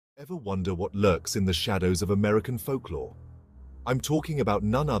Ever wonder what lurks in the shadows of American folklore? I'm talking about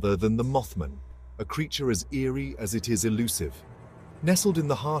none other than the Mothman, a creature as eerie as it is elusive. Nestled in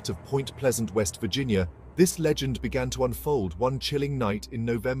the heart of Point Pleasant, West Virginia, this legend began to unfold one chilling night in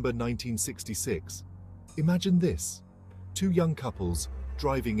November 1966. Imagine this: two young couples,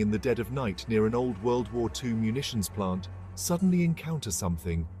 driving in the dead of night near an old World War II munitions plant, suddenly encounter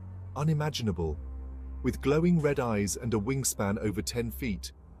something unimaginable. With glowing red eyes and a wingspan over 10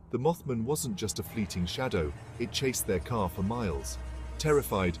 feet, the Mothman wasn't just a fleeting shadow, it chased their car for miles.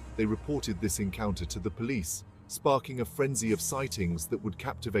 Terrified, they reported this encounter to the police, sparking a frenzy of sightings that would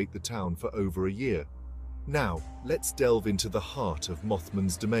captivate the town for over a year. Now, let's delve into the heart of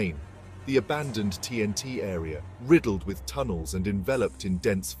Mothman's domain, the abandoned TNT area, riddled with tunnels and enveloped in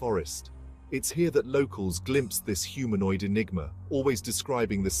dense forest. It's here that locals glimpse this humanoid enigma, always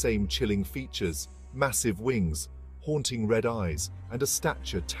describing the same chilling features: massive wings, haunting red eyes, and a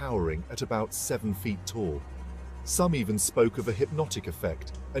stature towering at about 7 feet tall. Some even spoke of a hypnotic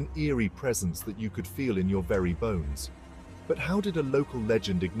effect, an eerie presence that you could feel in your very bones. But how did a local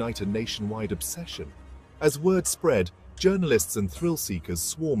legend ignite a nationwide obsession? As word spread, journalists and thrill seekers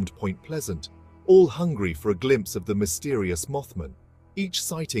swarmed Point Pleasant, all hungry for a glimpse of the mysterious Mothman. Each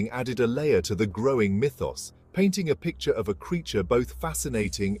sighting added a layer to the growing mythos, painting a picture of a creature both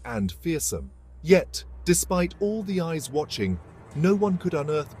fascinating and fearsome. Yet, despite all the eyes watching, no one could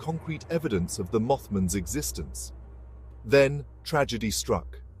unearth concrete evidence of the Mothman's existence. Then, tragedy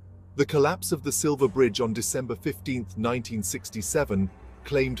struck. The collapse of the Silver Bridge on December 15, 1967,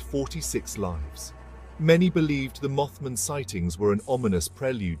 claimed 46 lives. Many believed the Mothman sightings were an ominous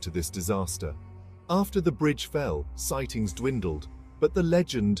prelude to this disaster. After the bridge fell, sightings dwindled, but the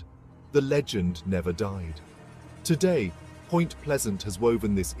legend never died. Today, Point Pleasant has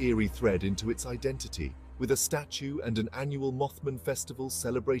woven this eerie thread into its identity, with a statue and an annual Mothman festival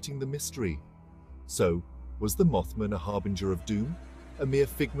celebrating the mystery. So, was the Mothman a harbinger of doom, a mere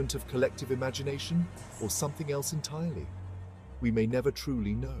figment of collective imagination, or something else entirely? We may never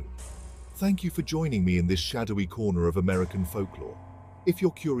truly know. Thank you for joining me in this shadowy corner of American folklore. If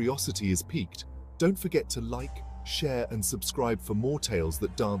your curiosity is piqued, don't forget to like, share, and subscribe for more tales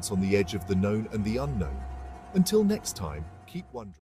that dance on the edge of the known and the unknown. Until next time, keep wondering.